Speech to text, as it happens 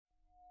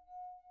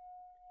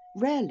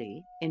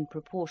Rarely, in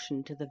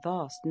proportion to the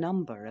vast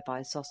number of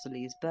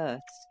isosceles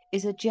births,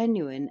 is a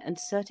genuine and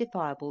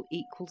certifiable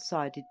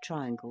equal-sided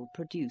triangle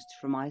produced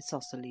from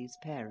isosceles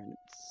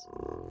parents.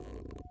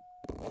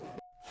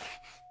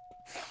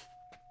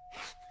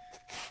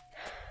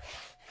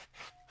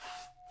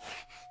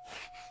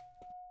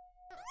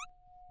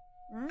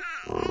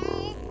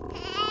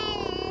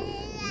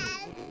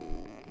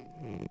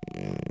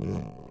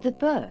 The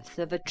birth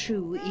of a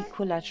true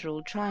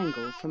equilateral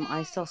triangle from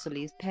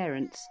isosceles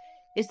parents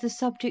is the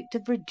subject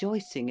of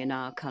rejoicing in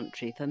our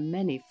country for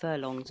many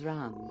furlongs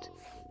round.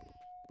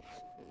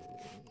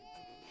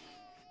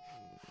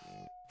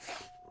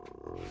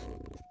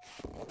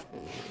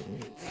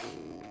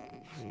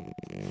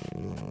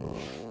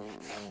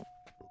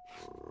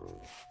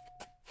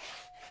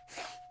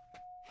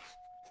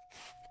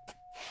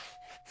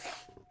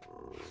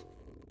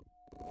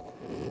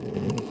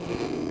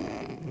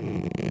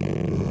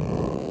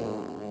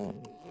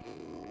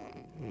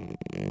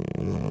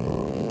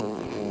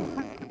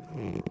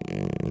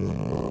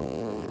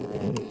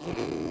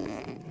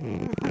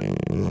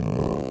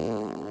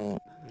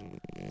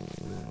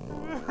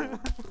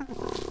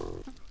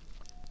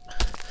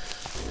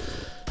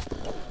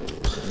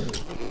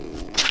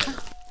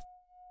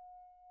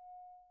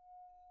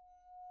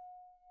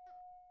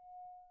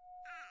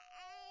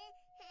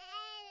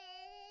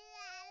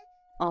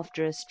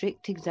 After a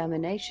strict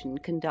examination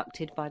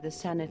conducted by the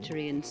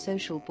Sanitary and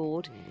Social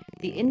Board,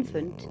 the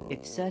infant,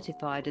 if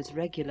certified as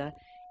regular,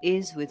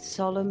 is with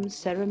solemn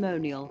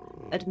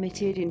ceremonial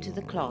admitted into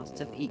the class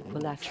of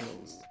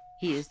equilaterals.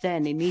 He is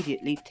then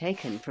immediately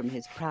taken from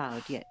his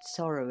proud yet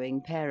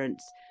sorrowing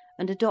parents,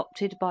 and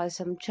adopted by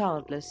some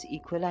childless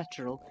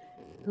equilateral,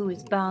 who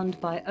is bound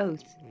by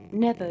oath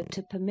never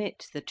to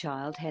permit the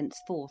child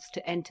henceforth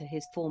to enter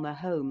his former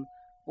home,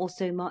 or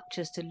so much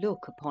as to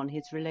look upon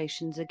his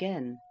relations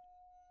again.